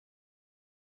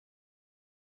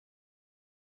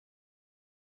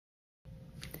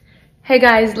Hey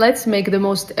guys, let's make the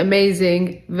most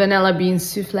amazing vanilla bean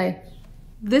soufflé.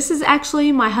 This is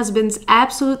actually my husband's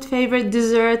absolute favorite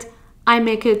dessert. I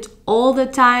make it all the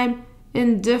time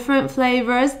in different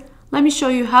flavors. Let me show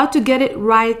you how to get it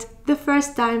right the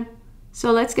first time.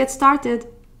 So let's get started.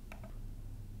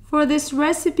 For this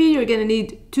recipe, you're gonna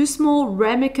need 2 small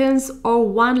ramekins or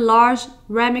 1 large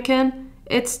ramekin.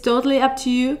 It's totally up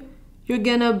to you. You're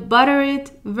gonna butter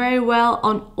it very well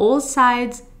on all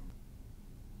sides.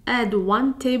 Add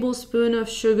 1 tablespoon of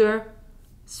sugar.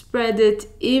 Spread it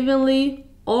evenly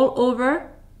all over.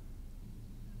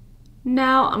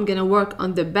 Now I'm gonna work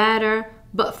on the batter,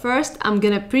 but first I'm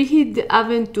gonna preheat the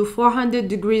oven to 400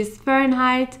 degrees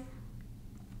Fahrenheit.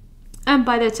 And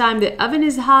by the time the oven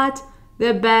is hot,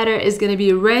 the batter is gonna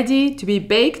be ready to be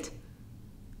baked.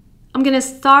 I'm gonna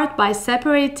start by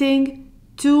separating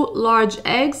 2 large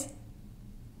eggs.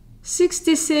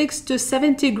 66 to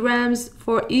 70 grams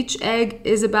for each egg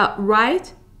is about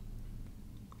right.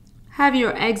 Have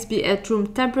your eggs be at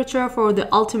room temperature for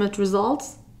the ultimate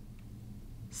results.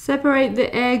 Separate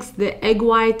the eggs, the egg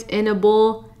white in a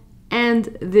bowl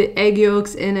and the egg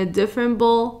yolks in a different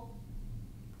bowl.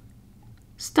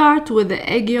 Start with the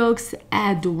egg yolks,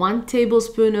 add 1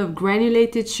 tablespoon of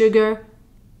granulated sugar,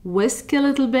 whisk a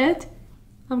little bit.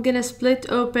 I'm gonna split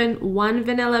open 1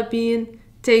 vanilla bean.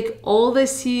 Take all the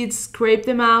seeds, scrape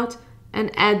them out, and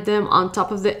add them on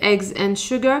top of the eggs and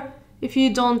sugar. If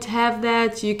you don't have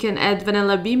that, you can add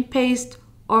vanilla bean paste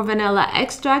or vanilla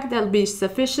extract, that'll be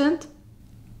sufficient.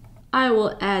 I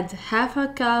will add half a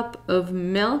cup of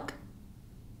milk.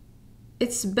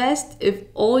 It's best if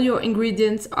all your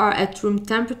ingredients are at room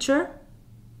temperature.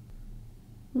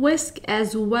 Whisk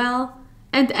as well,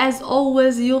 and as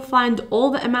always, you'll find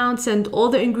all the amounts and all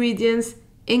the ingredients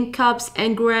in cups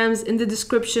and grams in the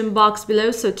description box below,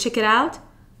 so check it out.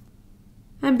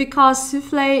 And because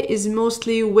soufflé is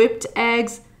mostly whipped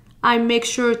eggs, I make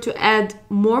sure to add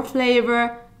more flavor.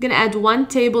 I'm gonna add 1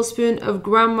 tablespoon of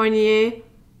marnier,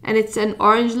 and it's an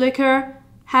orange liqueur,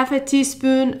 half a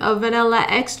teaspoon of vanilla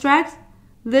extract.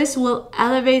 This will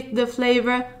elevate the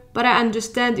flavor, but I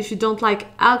understand if you don't like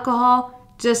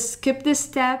alcohol, just skip this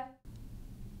step.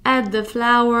 Add the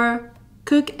flour,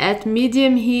 cook at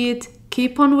medium heat.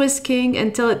 Keep on whisking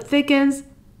until it thickens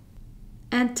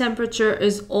and temperature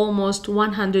is almost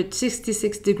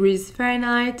 166 degrees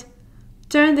Fahrenheit.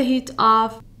 Turn the heat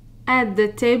off, add the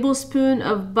tablespoon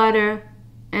of butter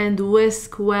and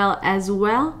whisk well as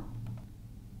well.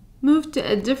 Move to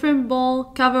a different bowl,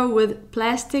 cover with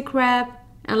plastic wrap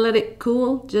and let it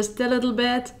cool just a little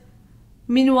bit.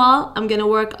 Meanwhile, I'm gonna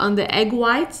work on the egg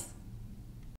whites.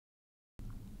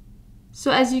 So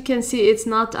as you can see, it's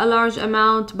not a large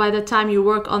amount. By the time you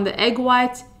work on the egg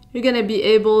whites, you're gonna be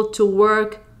able to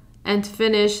work and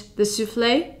finish the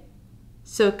soufflé.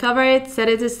 So cover it, set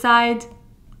it aside.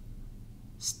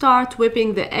 Start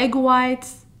whipping the egg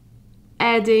whites,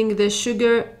 adding the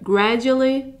sugar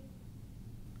gradually.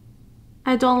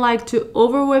 I don't like to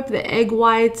over whip the egg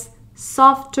whites.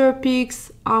 Softer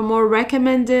peaks are more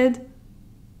recommended.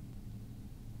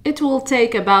 It will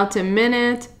take about a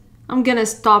minute. I'm gonna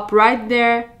stop right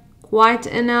there, quite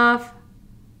enough.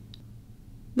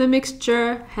 The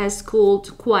mixture has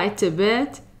cooled quite a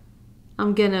bit.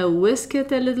 I'm gonna whisk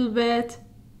it a little bit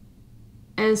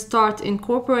and start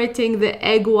incorporating the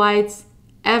egg whites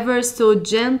ever so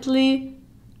gently.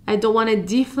 I don't want to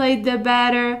deflate the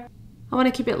batter. I want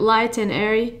to keep it light and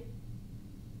airy.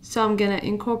 So I'm gonna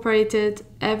incorporate it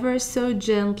ever so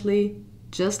gently,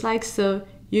 just like so.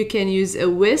 You can use a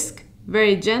whisk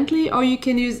very gently, or you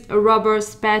can use a rubber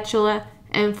spatula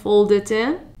and fold it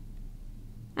in.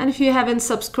 And if you haven't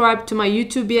subscribed to my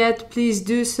YouTube yet, please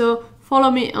do so. Follow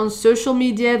me on social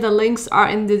media, the links are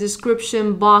in the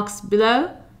description box below.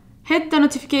 Hit the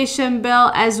notification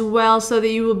bell as well so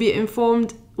that you will be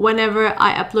informed whenever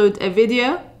I upload a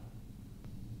video.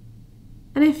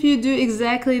 And if you do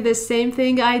exactly the same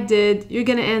thing I did, you're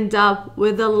gonna end up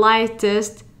with the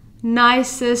lightest,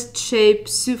 nicest shaped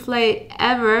soufflé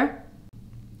ever.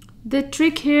 The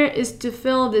trick here is to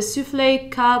fill the soufflé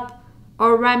cup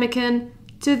or ramekin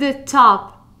to the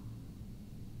top.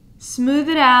 Smooth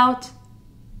it out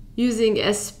using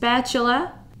a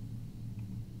spatula.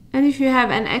 And if you have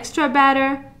an extra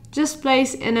batter, just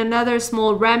place in another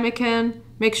small ramekin.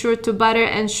 Make sure to butter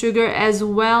and sugar as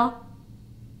well.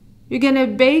 You're gonna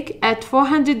bake at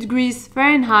 400 degrees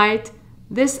Fahrenheit.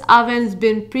 This oven's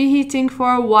been preheating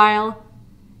for a while.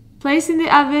 Place in the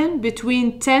oven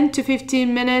between 10 to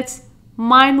 15 minutes.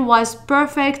 Mine was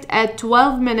perfect at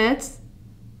 12 minutes.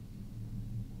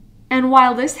 And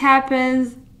while this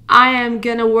happens, I am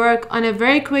gonna work on a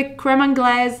very quick creme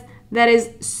anglaise that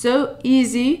is so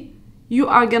easy. You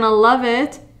are gonna love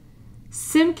it.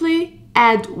 Simply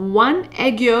add 1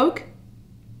 egg yolk.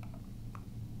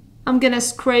 I'm gonna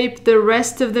scrape the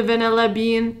rest of the vanilla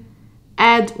bean.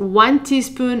 Add 1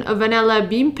 teaspoon of vanilla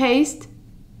bean paste.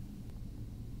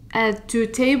 Add 2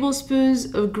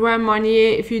 tablespoons of creme marnier.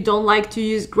 If you don't like to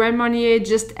use creme marnier,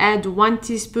 just add 1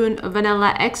 teaspoon of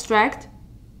vanilla extract.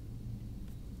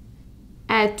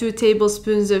 Add 2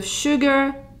 tablespoons of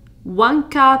sugar, 1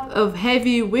 cup of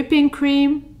heavy whipping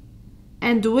cream,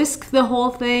 and whisk the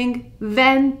whole thing.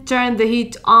 Then turn the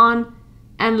heat on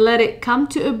and let it come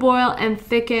to a boil and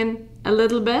thicken a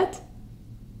little bit.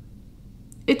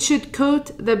 It should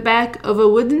coat the back of a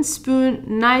wooden spoon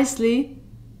nicely.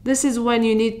 This is when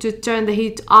you need to turn the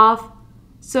heat off,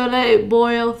 so let it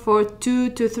boil for 2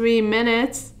 to 3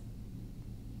 minutes.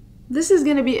 This is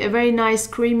going to be a very nice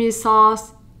creamy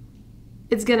sauce.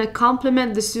 It's going to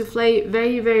complement the soufflé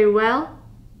very, very well.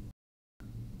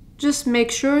 Just make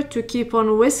sure to keep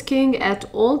on whisking at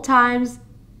all times.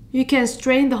 You can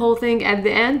strain the whole thing at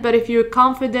the end, but if you're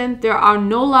confident there are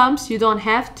no lumps, you don't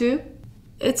have to.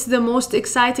 It's the most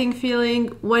exciting feeling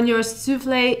when your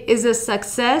soufflé is a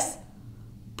success.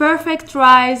 Perfect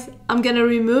rise. I'm gonna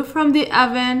remove from the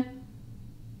oven.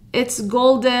 It's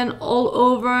golden all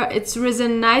over. It's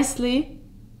risen nicely.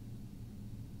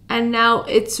 And now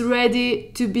it's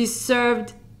ready to be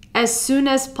served as soon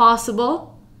as possible.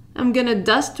 I'm gonna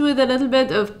dust with a little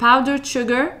bit of powdered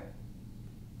sugar.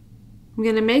 I'm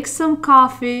gonna make some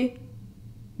coffee,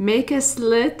 make a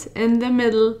slit in the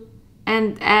middle,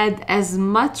 and add as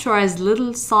much or as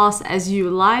little sauce as you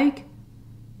like.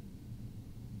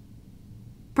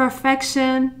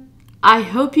 Perfection. I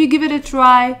hope you give it a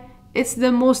try. It's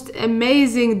the most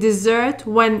amazing dessert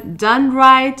when done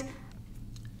right.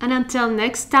 And until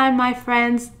next time, my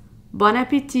friends, bon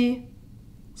appétit.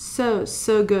 So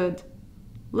good.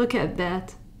 Look at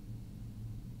that.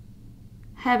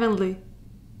 Heavenly.